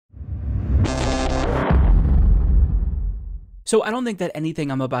So I don't think that anything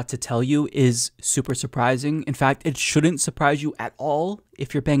I'm about to tell you is super surprising. In fact, it shouldn't surprise you at all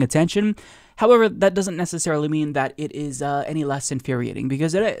if you're paying attention. However, that doesn't necessarily mean that it is any less infuriating,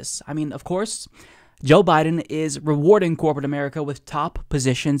 because it is. I mean, of course, Joe Biden is rewarding corporate America with top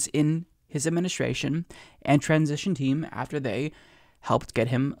positions in his administration and transition team after they helped get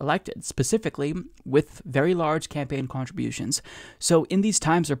him elected, specifically with very large campaign contributions. So in these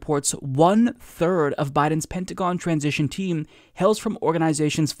Times reports, 1/3 of Biden's Pentagon transition team hails from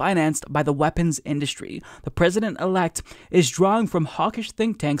organizations financed by the weapons industry. The president-elect is drawing from hawkish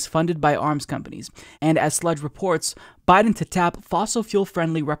think tanks funded by arms companies. And as Sludge reports, Biden to tap fossil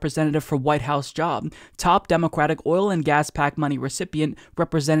fuel-friendly representative for White House job. Top Democratic oil and gas PAC money recipient,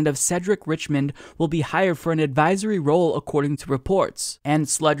 Representative Cedric Richmond, will be hired for an advisory role according to reports. And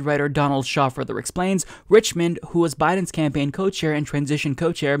Sludge writer Donald Shaw further explains, Richmond, who was Biden's campaign co-chair and transition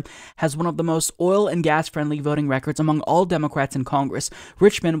co-chair, has one of the most oil and gas-friendly voting records among all Democrats in Congress.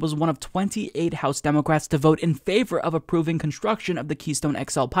 Richmond was one of 28 House Democrats to vote in favor of approving construction of the Keystone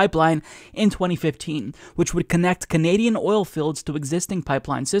XL pipeline in 2015, which would connect Canadian oil fields to existing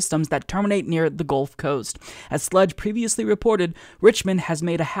pipeline systems that terminate near the Gulf Coast. As Sludge previously reported, Richmond has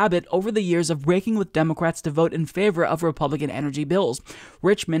made a habit over the years of breaking with Democrats to vote in favor of Republican energy bills.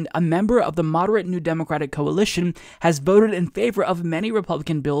 Richmond, a member of the moderate New Democratic coalition, has voted in favor of many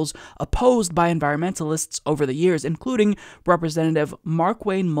Republican bills opposed by environmentalists over the years, including Representative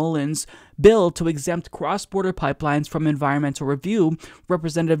Markwayne Mullins' bill to exempt cross-border pipelines from environmental review,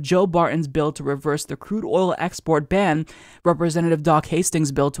 Representative Joe Barton's bill to reverse the crude oil export ban, Representative Doc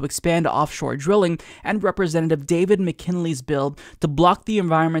Hastings' bill to expand offshore drilling, and Representative David McKinley's bill to block the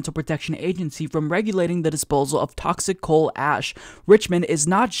Environmental Protection Agency from regulating the disposal of toxic coal ash. Richmond is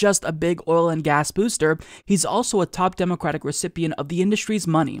not just a big oil and gas booster, he's also a top Democratic recipient of the industry's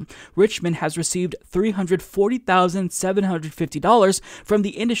money. Richmond has received $340,750 from the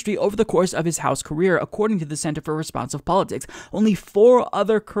industry over the course of his House career, according to the Center for Responsive Politics. Only 4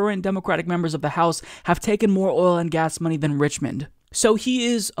 other current Democratic members of the House have taken more oil and gas money than Richmond. So he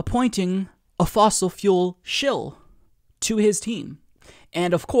is appointing a fossil fuel shill to his team.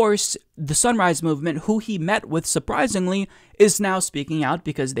 And of course, the Sunrise Movement, who he met with surprisingly, is now speaking out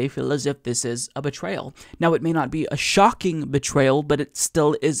because they feel as if this is a betrayal. Now, it may not be a shocking betrayal, but it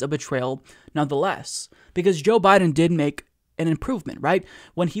still is a betrayal nonetheless, because Joe Biden did make an improvement, right?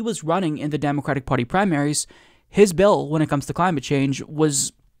 When he was running in the Democratic Party primaries, his bill, when it comes to climate change,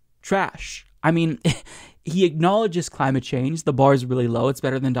 was trash. I mean, he acknowledges climate change. The bar is really low. It's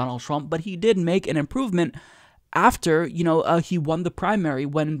better than Donald Trump, but he did make an improvement after, he won the primary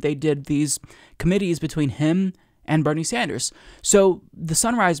when they did these committees between him and Bernie Sanders. So the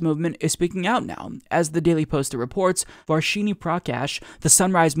Sunrise Movement is speaking out now. As the Daily Poster reports, Varshini Prakash, the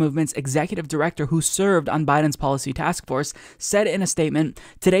Sunrise Movement's executive director who served on Biden's policy task force, said in a statement,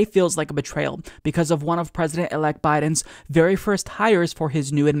 "Today feels like a betrayal because of one of President-elect Biden's very first hires for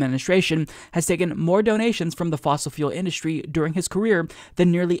his new administration has taken more donations from the fossil fuel industry during his career than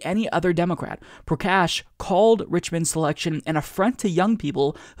nearly any other Democrat." Prakash called Richmond's selection an affront to young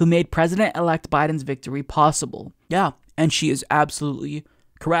people who made President-elect Biden's victory possible. Yeah, and she is absolutely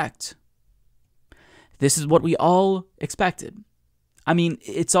correct. This is what we all expected. I mean,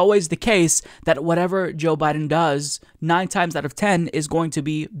 it's always the case that whatever Joe Biden does, 9 times out of 10 is going to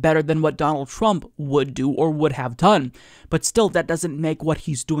be better than what Donald Trump would do or would have done. But still, that doesn't make what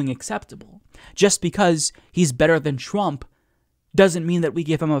he's doing acceptable. Just because he's better than Trump doesn't mean that we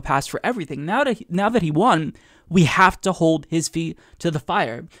give him a pass for everything. Now that he won, we have to hold his feet to the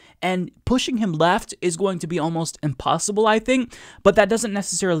fire. And pushing him left is going to be almost impossible, I think. But that doesn't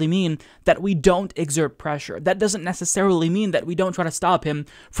necessarily mean that we don't exert pressure. That doesn't necessarily mean that we don't try to stop him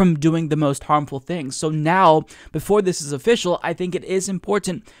from doing the most harmful things. So now, before this is official, I think it is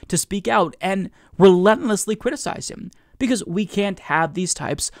important to speak out and relentlessly criticize him. Because we can't have these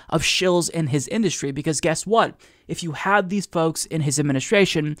types of shills in his industry, because guess what? If you have these folks in his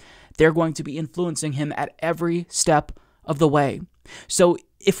administration, they're going to be influencing him at every step of the way. So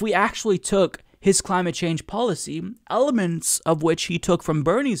if we actually took his climate change policy, elements of which he took from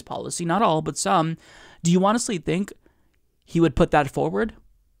Bernie's policy, not all, but some, do you honestly think he would put that forward?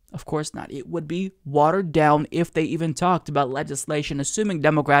 Of course not. It would be watered down if they even talked about legislation, assuming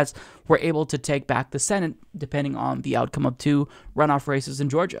Democrats were able to take back the Senate, depending on the outcome of 2 runoff races in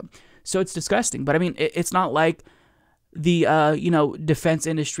Georgia. So it's disgusting. But I mean, it's not like the, defense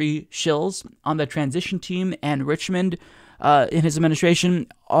industry shills on the transition team and Richmond in his administration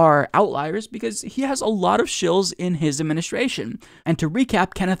are outliers because he has a lot of shills in his administration. And to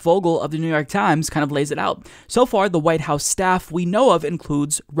recap, Kenneth Vogel of the New York Times kind of lays it out. So far, the White House staff we know of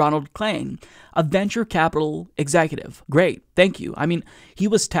includes Ronald Klain, a venture capital executive. Great, thank you. I mean, he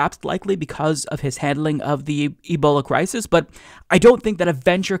was tapped likely because of his handling of the Ebola crisis, but I don't think that a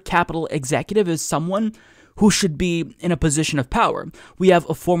venture capital executive is someone who should be in a position of power. We have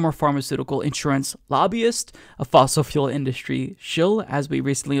a former pharmaceutical insurance lobbyist, a fossil fuel industry shill, as we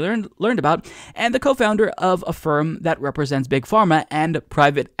recently learned about, and the co-founder of a firm that represents big pharma and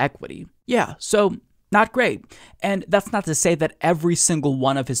private equity. Yeah, so not great. And that's not to say that every single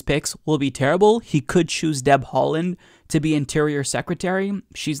one of his picks will be terrible. He could choose Deb Haaland to be Interior Secretary.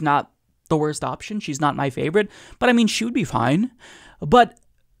 She's not the worst option. She's not my favorite, but I mean, she would be fine. But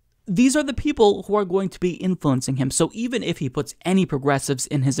these are the people who are going to be influencing him. So even if he puts any progressives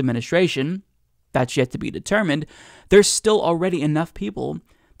in his administration, that's yet to be determined, there's still already enough people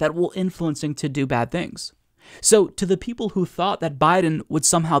that will influence him to do bad things. So to the people who thought that Biden would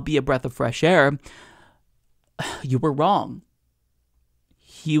somehow be a breath of fresh air, you were wrong.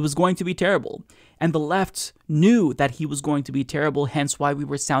 He was going to be terrible. And the left knew that he was going to be terrible, hence why we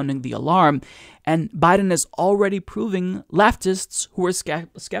were sounding the alarm. And Biden is already proving leftists who are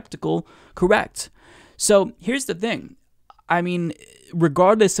skeptical correct. So here's the thing. I mean,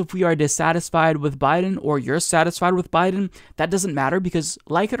 regardless if we are dissatisfied with Biden or you're satisfied with Biden, that doesn't matter because,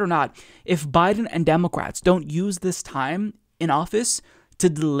 like it or not, if Biden and Democrats don't use this time in office to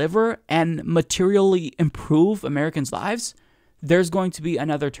deliver and materially improve Americans' lives, there's going to be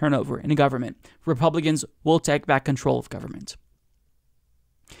another turnover in government. Republicans will take back control of government.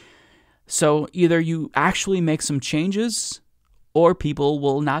 So either you actually make some changes or people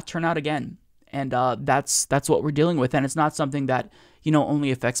will not turn out again. And that's what we're dealing with. And it's not something that,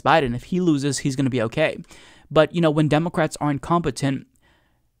 only affects Biden. If he loses, he's going to be okay. But, when Democrats are incompetent,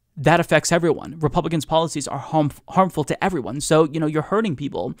 that affects everyone. Republicans' policies are harmful to everyone. So, you're hurting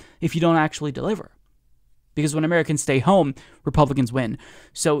people if you don't actually deliver. Because when Americans stay home, Republicans win.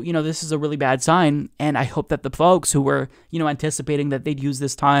 So, this is a really bad sign. And I hope that the folks who were, anticipating that they'd use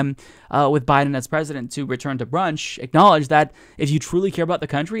this time with Biden as president to return to brunch acknowledge that if you truly care about the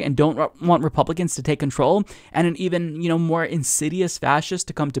country and don't want Republicans to take control and an even, more insidious fascist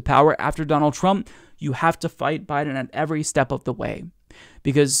to come to power after Donald Trump, you have to fight Biden at every step of the way.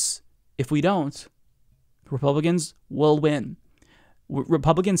 Because if we don't, Republicans will win.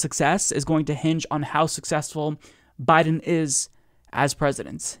 Republican success is going to hinge on how successful Biden is as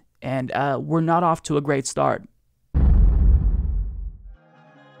president. And we're not off to a great start.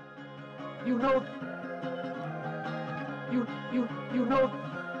 You know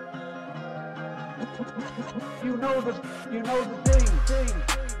the thing.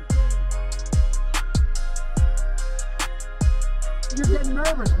 You're getting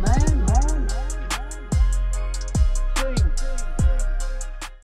nervous, man.